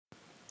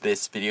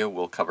This video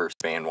will cover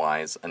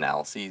Spanwise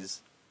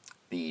analyses.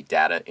 The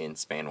data in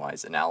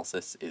Spanwise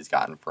analysis is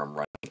gotten from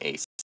running a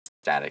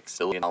static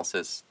stability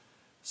analysis,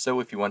 so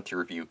if you want to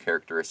review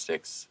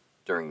characteristics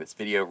during this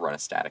video, run a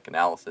static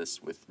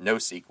analysis with no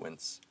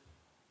sequence,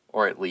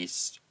 or at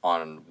least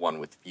on one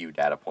with few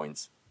data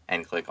points,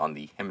 and click on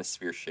the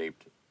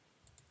hemisphere-shaped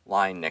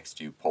line next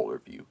to polar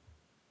view.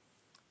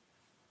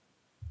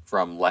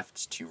 From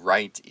left to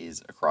right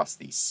is across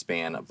the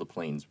span of the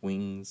plane's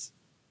wings.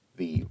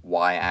 The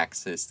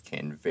y-axis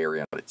can vary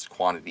on what its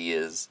quantity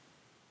is,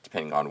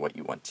 depending on what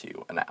you want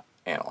to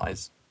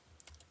analyze.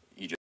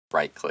 You just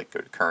right-click, go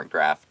to Current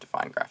Graph,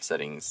 define graph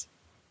settings,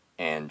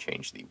 and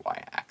change the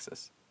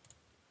y-axis.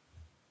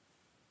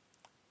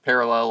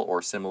 Parallel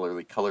or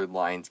similarly colored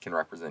lines can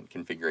represent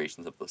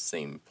configurations of the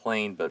same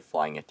plane, but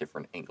flying at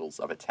different angles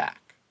of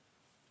attack.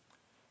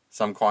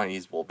 Some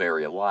quantities will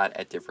vary a lot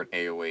at different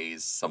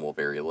AIAAs, some will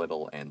vary a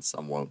little, and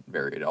some won't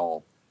vary at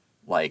all,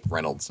 like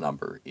Reynolds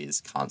number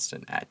is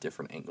constant at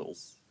different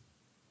angles.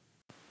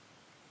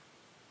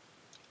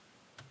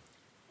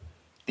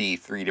 The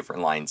three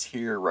different lines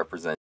here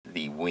represent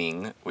the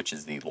wing, which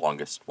is the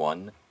longest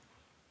one,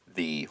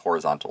 the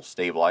horizontal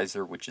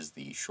stabilizer, which is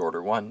the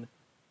shorter one,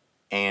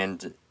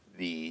 and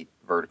the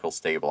vertical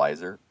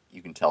stabilizer.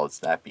 You can tell it's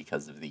that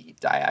because of the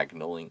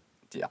diagonaling.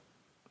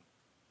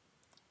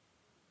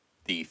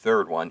 The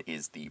third one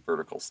is the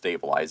vertical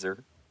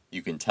stabilizer.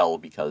 You can tell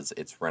because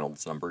its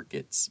Reynolds number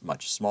gets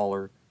much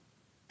smaller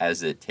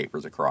as it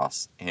tapers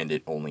across, and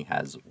it only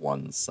has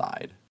one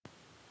side.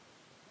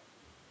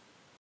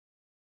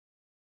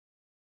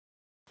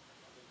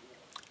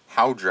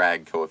 How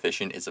drag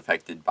coefficient is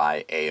affected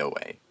by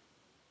AIAA.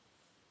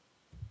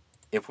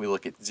 If we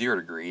look at 0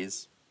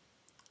 degrees,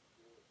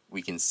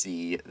 we can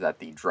see that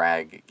the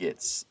drag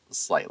gets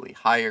slightly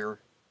higher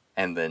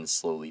and then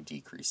slowly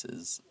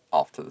decreases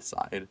off to the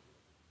side.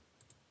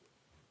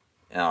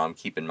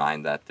 Keep in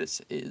mind that this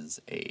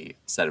is a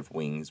set of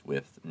wings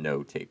with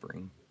no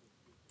tapering.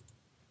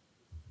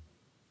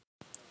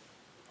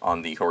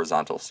 On the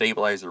horizontal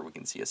stabilizer, we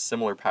can see a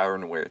similar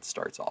pattern where it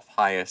starts off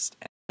highest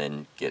and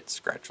then gets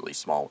gradually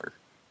smaller.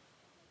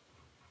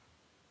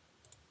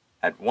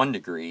 At 1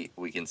 degree,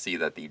 we can see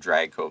that the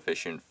drag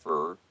coefficient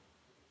for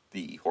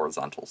the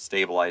horizontal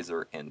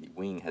stabilizer and the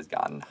wing has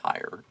gotten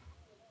higher.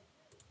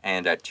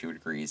 And at 2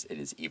 degrees, it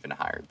is even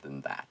higher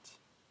than that.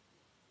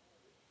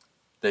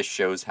 This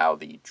shows how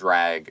the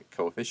drag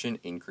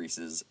coefficient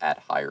increases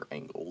at higher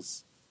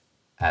angles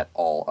at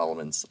all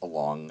elements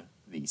along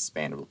the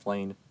span of the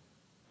plane.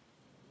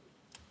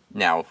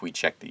 Now, if we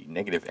check the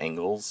negative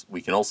angles,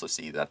 we can also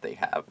see that they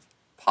have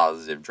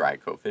positive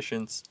drag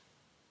coefficients,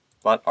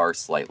 but are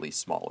slightly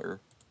smaller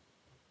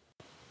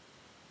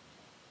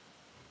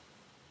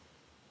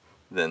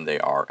than they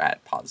are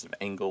at positive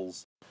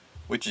angles,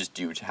 which is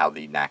due to how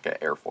the NACA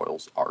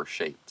airfoils are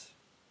shaped.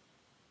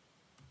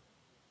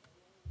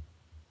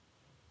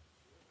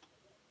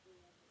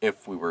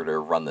 If we were to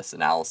run this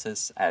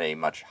analysis at a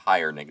much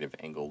higher negative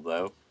angle,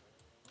 though,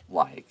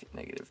 like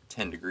negative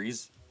 10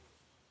 degrees,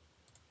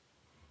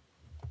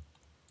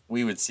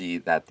 we would see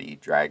that the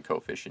drag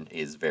coefficient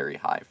is very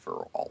high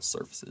for all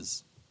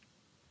surfaces.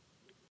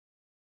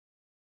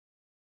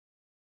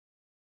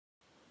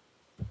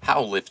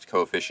 How lift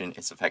coefficient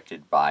is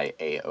affected by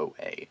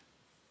AIAA.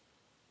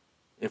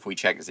 If we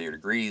check 0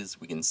 degrees,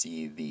 we can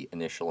see the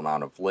initial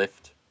amount of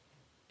lift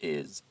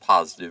is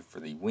positive for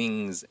the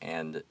wings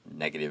and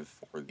negative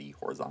for the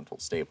horizontal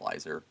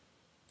stabilizer.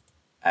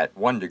 At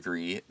 1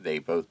 degree, they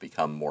both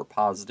become more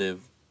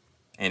positive,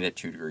 and at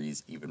 2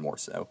 degrees, even more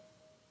so.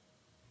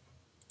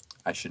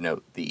 I should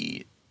note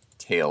the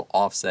tail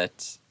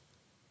offset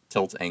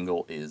tilt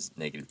angle is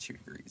negative 2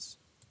 degrees.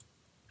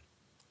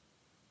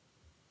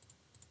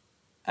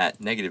 At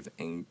negative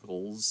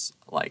angles,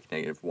 like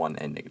negative 1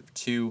 and negative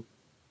 2,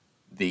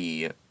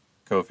 the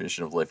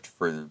coefficient of lift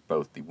for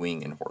both the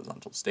wing and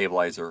horizontal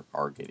stabilizer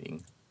are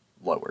getting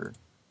lower.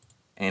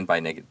 And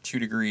by negative 2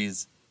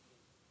 degrees,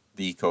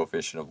 the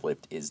coefficient of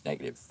lift is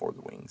negative for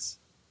the wings.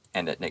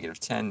 And at negative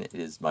 10, it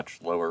is much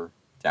lower,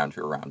 down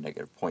to around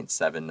negative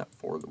 0.7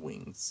 for the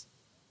wings.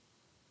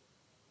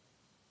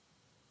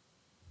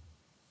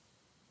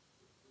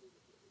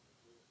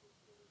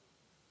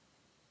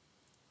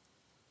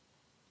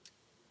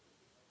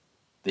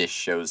 This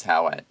shows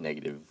how at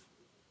negative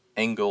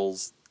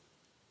angles,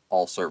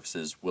 all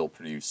surfaces will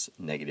produce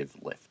negative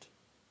lift.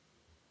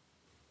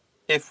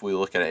 If we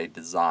look at a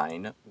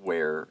design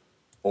where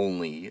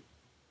only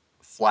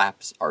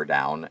flaps are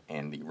down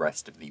and the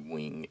rest of the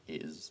wing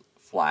is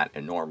flat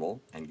and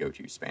normal, and go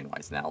to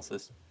Spanwise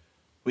analysis,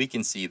 we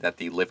can see that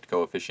the lift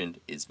coefficient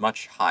is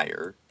much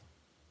higher,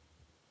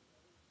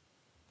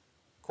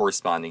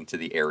 corresponding to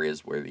the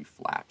areas where the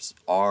flaps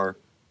are,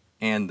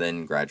 and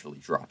then gradually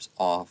drops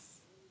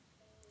off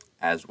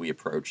as we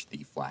approach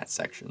the flat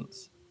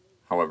sections.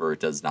 However, it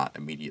does not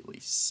immediately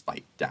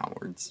spike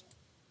downwards.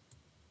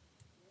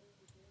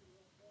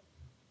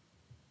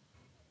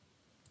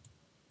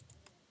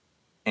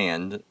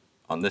 And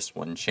on this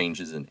one,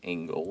 changes in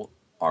angle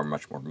are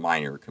much more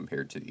minor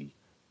compared to the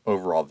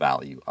overall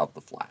value of the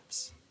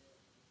flaps.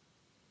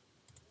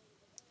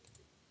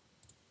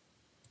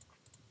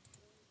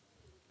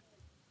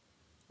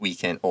 We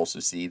can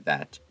also see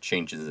that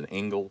changes in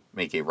angle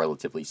make a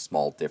relatively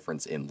small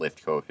difference in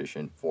lift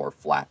coefficient for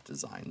flap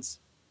designs.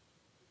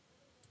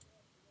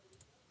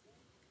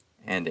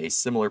 And a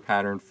similar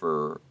pattern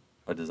for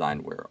a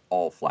design where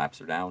all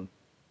flaps are down,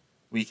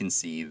 we can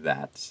see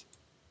that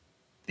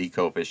the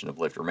coefficient of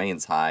lift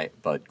remains high,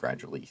 but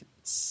gradually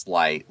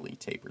slightly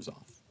tapers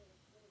off.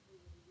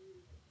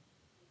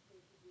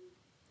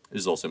 It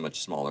is also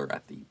much smaller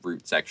at the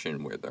root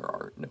section where there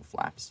are no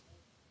flaps.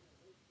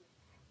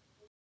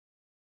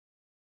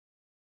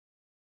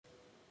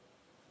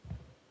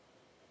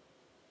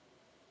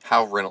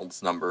 How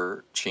Reynolds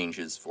number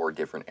changes for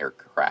different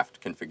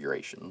aircraft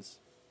configurations.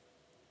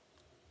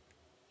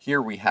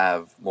 Here we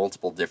have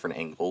multiple different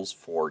angles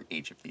for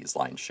each of these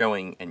lines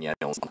showing, and yet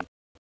no line.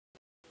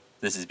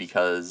 This is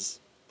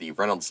because the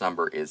Reynolds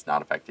number is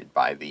not affected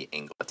by the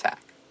angle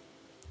attack.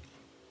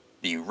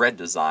 The red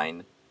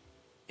design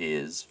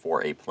is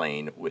for a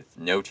plane with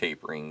no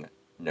tapering,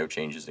 no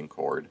changes in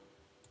chord.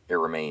 It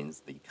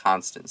remains the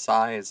constant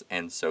size,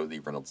 and so the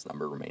Reynolds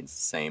number remains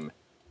the same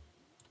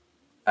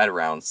at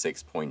around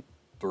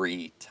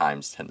 6.3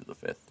 times 10 to the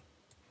 5th.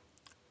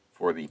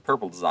 For the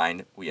purple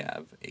design, we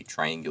have a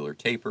triangular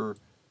taper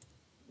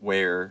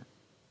where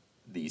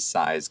the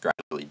size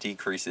gradually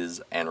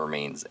decreases and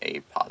remains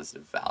a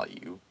positive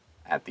value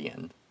at the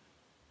end.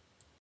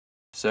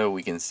 So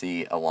we can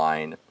see a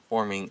line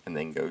forming and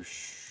then go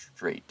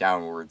straight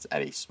downwards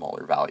at a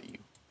smaller value.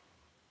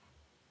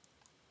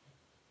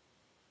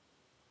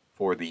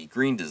 For the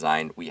green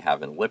design, we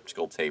have an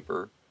elliptical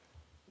taper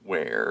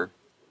where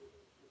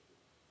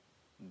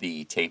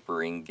the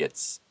tapering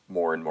gets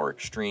more and more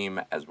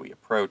extreme as we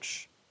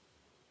approach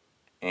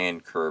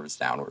and curves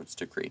downwards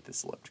to create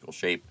this elliptical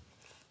shape.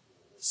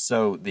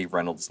 So the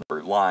Reynolds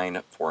number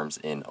line forms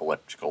an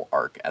elliptical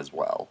arc as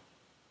well.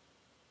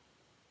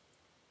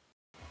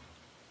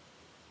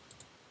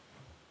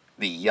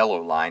 The yellow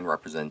line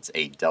represents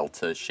a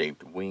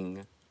delta-shaped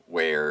wing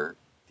where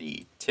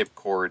the tip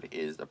chord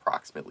is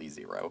approximately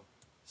 0.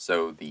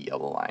 So the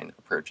yellow line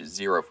approaches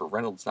 0 for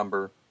Reynolds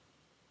number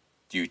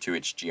due to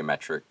its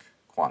geometric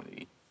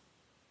quantity.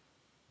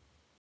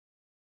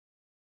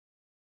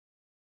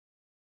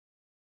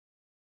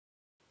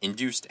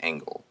 Induced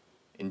angle.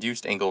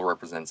 Induced angle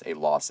represents a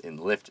loss in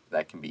lift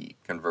that can be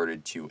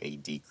converted to a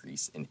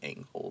decrease in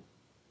angle.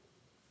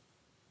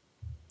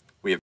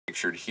 We have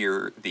pictured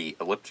here the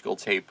elliptical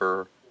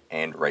taper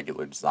and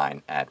regular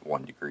design at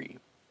 1 degree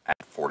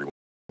at 41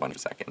 per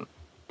second.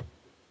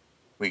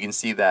 We can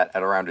see that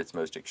at around its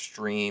most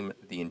extreme,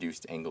 the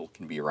induced angle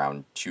can be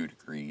around 2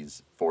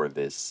 degrees for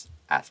this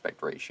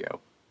aspect ratio.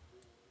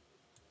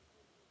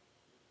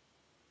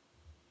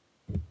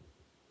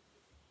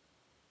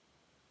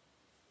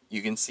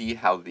 You can see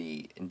how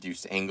the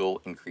induced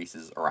angle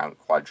increases around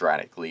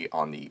quadratically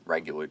on the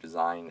regular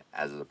design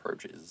as it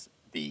approaches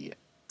the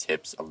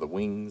tips of the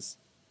wings.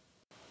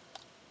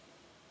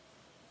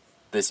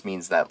 This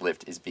means that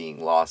lift is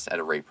being lost at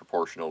a rate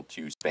proportional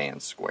to span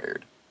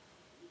squared.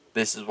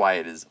 This is why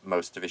it is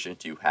most efficient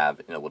to have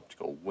an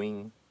elliptical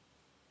wing,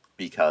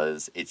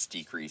 because its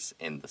decrease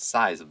in the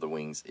size of the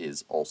wings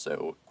is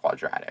also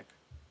quadratic.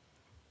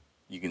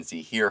 You can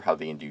see here how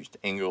the induced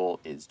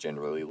angle is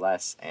generally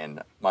less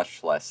and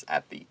much less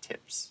at the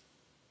tips.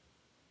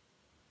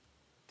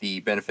 The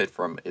benefit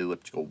from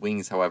elliptical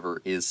wings,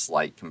 however, is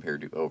slight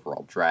compared to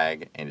overall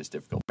drag and is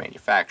difficult to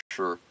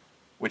manufacture,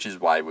 which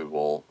is why we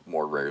will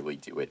more rarely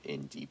do it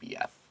in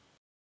DBF.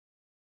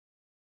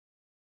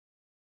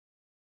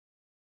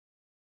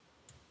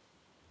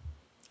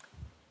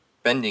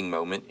 Bending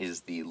moment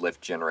is the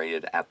lift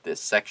generated at this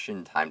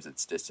section times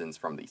its distance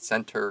from the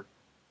center,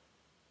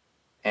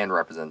 and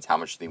represents how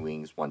much the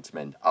wings want to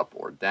bend up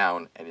or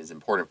down, and is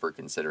important for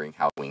considering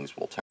how wings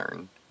will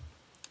turn.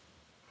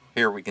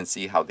 Here we can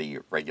see how the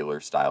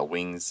regular style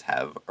wings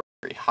have a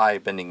very high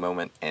bending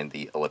moment, and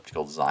the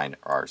elliptical design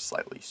are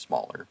slightly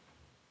smaller.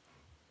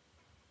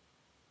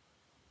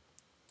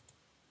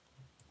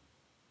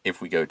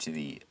 If we go to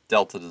the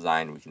delta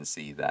design, we can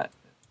see that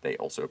they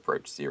also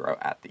approach 0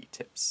 at the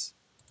tips.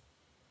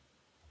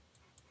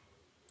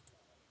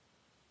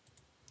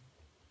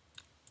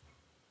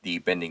 The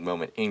bending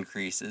moment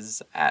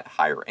increases at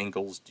higher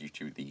angles due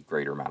to the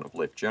greater amount of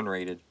lift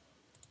generated,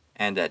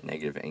 and at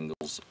negative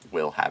angles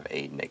will have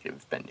a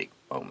negative bending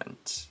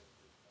moment.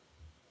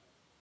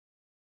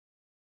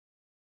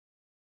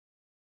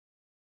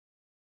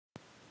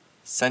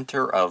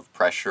 Center of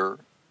pressure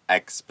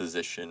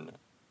exposition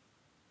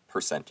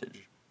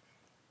percentage.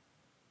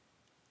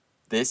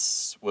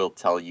 This will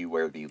tell you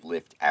where the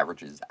lift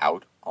averages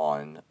out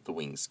on the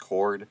wing's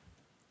chord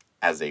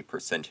as a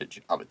percentage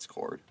of its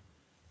chord.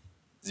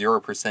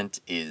 0%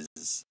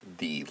 is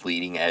the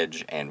leading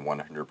edge, and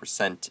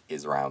 100%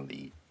 is around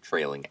the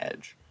trailing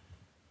edge.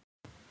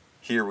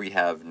 Here we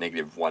have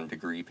 -1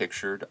 degree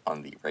pictured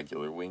on the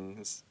regular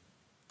wings,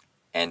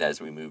 and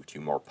as we move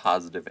to more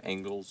positive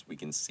angles, we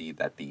can see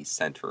that the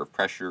center of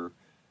pressure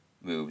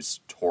moves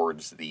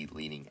towards the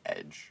leading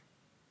edge.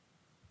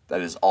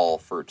 That is all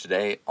for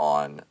today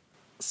on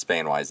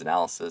Spanwise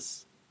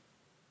analysis.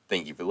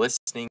 Thank you for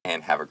listening,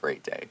 and have a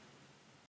great day.